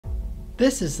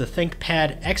This is the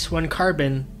Thinkpad X1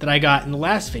 Carbon that I got in the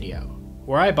last video,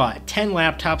 where I bought 10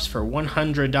 laptops for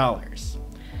 $100.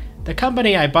 The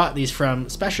company I bought these from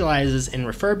specializes in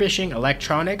refurbishing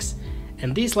electronics,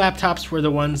 and these laptops were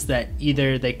the ones that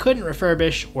either they couldn't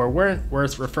refurbish or weren't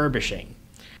worth refurbishing.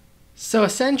 So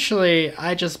essentially,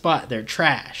 I just bought their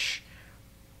trash.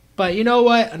 But you know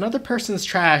what? Another person's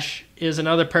trash is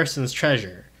another person's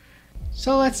treasure.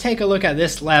 So let's take a look at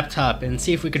this laptop and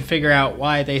see if we can figure out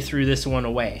why they threw this one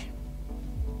away.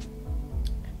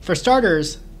 For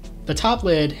starters, the top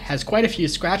lid has quite a few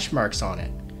scratch marks on it.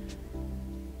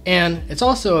 And it's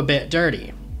also a bit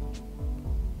dirty.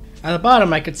 At the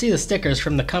bottom I could see the stickers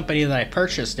from the company that I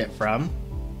purchased it from.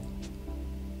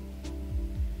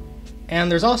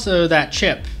 And there's also that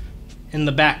chip in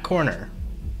the back corner.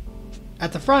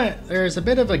 At the front, there's a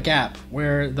bit of a gap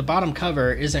where the bottom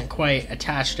cover isn't quite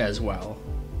attached as well.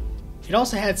 It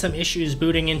also had some issues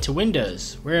booting into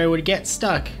Windows, where it would get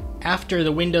stuck after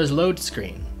the Windows load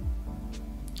screen.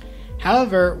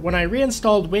 However, when I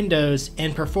reinstalled Windows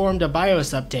and performed a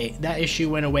BIOS update, that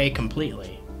issue went away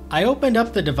completely. I opened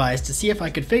up the device to see if I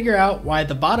could figure out why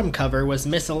the bottom cover was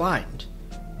misaligned.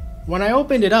 When I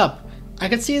opened it up, I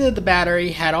could see that the battery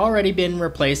had already been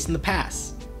replaced in the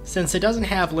past, since it doesn't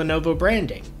have Lenovo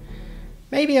branding.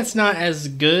 Maybe it's not as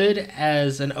good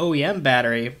as an OEM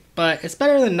battery, but it's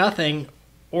better than nothing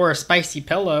or a spicy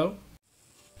pillow.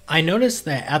 I noticed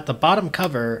that at the bottom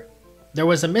cover, there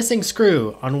was a missing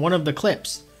screw on one of the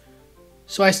clips.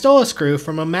 So I stole a screw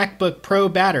from a MacBook Pro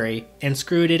battery and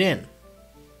screwed it in.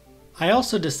 I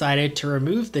also decided to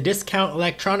remove the discount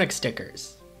electronic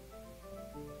stickers.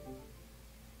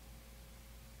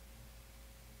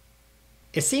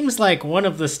 It seems like one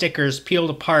of the stickers peeled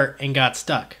apart and got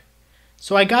stuck.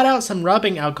 So I got out some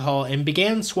rubbing alcohol and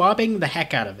began swabbing the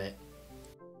heck out of it.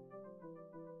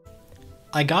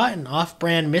 I got an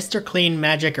off-brand Mr. Clean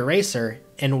Magic Eraser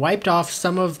and wiped off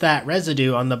some of that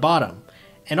residue on the bottom,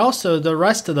 and also the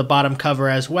rest of the bottom cover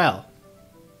as well.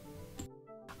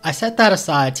 I set that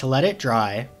aside to let it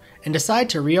dry, and decide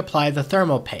to reapply the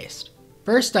thermal paste.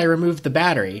 First I removed the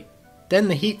battery, then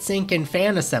the heatsink and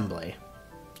fan assembly.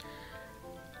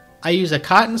 I use a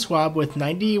cotton swab with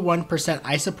 91%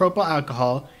 isopropyl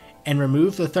alcohol and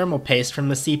remove the thermal paste from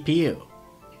the CPU.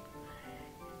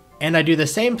 And I do the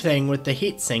same thing with the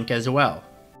heatsink as well.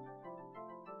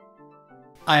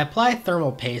 I apply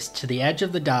thermal paste to the edge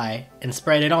of the die and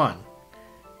spread it on.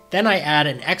 Then I add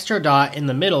an extra dot in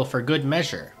the middle for good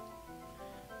measure.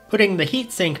 Putting the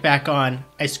heatsink back on,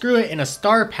 I screw it in a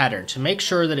star pattern to make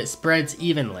sure that it spreads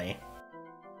evenly.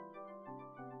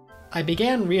 I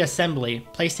began reassembly,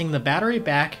 placing the battery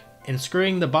back and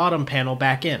screwing the bottom panel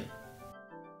back in.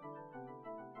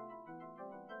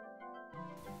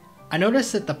 I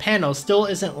noticed that the panel still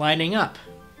isn't lining up.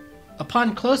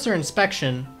 Upon closer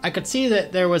inspection, I could see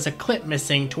that there was a clip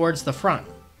missing towards the front.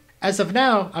 As of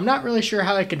now, I'm not really sure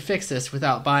how I can fix this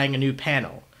without buying a new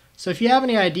panel, so if you have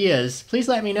any ideas, please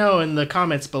let me know in the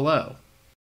comments below.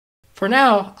 For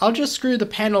now, I'll just screw the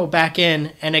panel back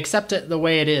in and accept it the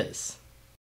way it is.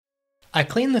 I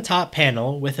cleaned the top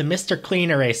panel with a Mr. Clean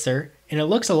eraser, and it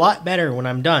looks a lot better when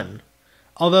I'm done,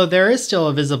 although there is still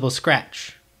a visible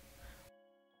scratch.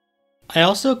 I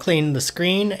also cleaned the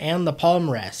screen and the palm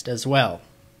rest as well.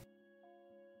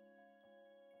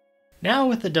 Now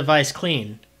with the device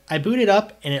clean, I boot it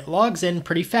up and it logs in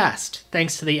pretty fast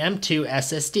thanks to the M2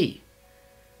 SSD.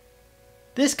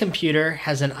 This computer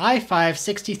has an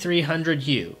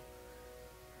i5-6300U.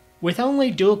 With only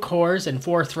dual cores and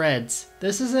 4 threads,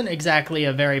 this isn't exactly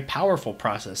a very powerful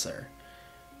processor,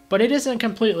 but it isn't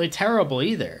completely terrible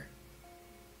either.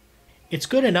 It's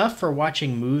good enough for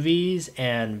watching movies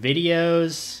and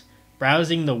videos,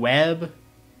 browsing the web,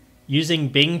 using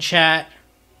Bing Chat,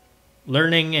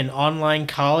 learning in online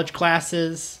college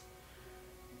classes,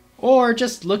 or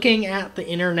just looking at the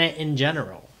internet in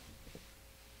general.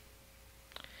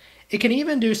 It can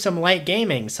even do some light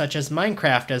gaming such as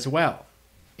Minecraft as well.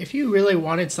 If you really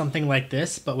wanted something like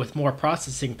this but with more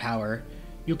processing power,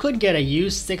 you could get a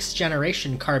used 6th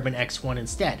generation Carbon X1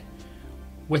 instead,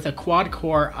 with a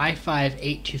quad-core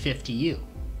i5-8250U.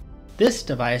 This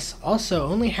device also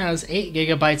only has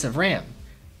 8GB of RAM,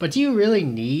 but do you really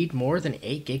need more than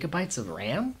 8GB of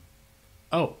RAM?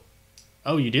 Oh,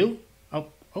 you do? Oh,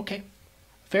 okay,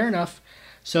 fair enough.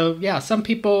 So yeah, some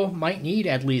people might need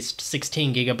at least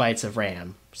 16GB of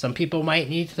RAM. Some people might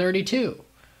need 32.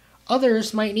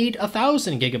 Others might need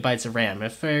 1000GB of RAM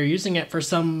if they're using it for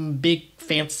some big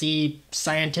fancy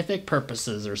scientific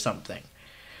purposes or something.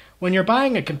 When you're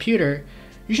buying a computer,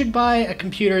 you should buy a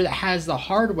computer that has the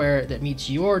hardware that meets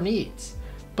your needs.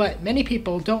 But many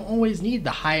people don't always need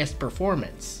the highest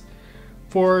performance.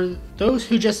 For those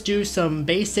who just do some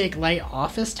basic light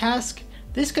office tasks,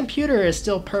 this computer is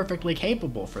still perfectly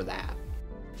capable for that.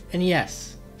 And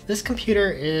yes, this computer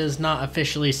is not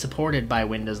officially supported by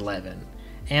Windows 11,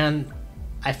 and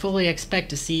I fully expect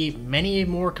to see many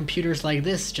more computers like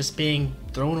this just being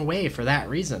thrown away for that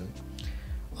reason.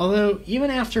 Although,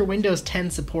 even after Windows 10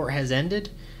 support has ended,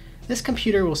 this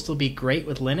computer will still be great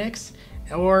with Linux,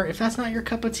 or if that's not your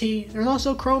cup of tea, there's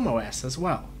also Chrome OS as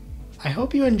well. I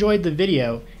hope you enjoyed the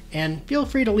video, and feel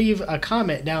free to leave a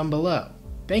comment down below.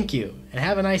 Thank you, and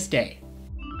have a nice day.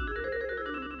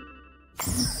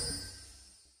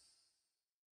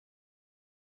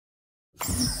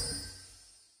 You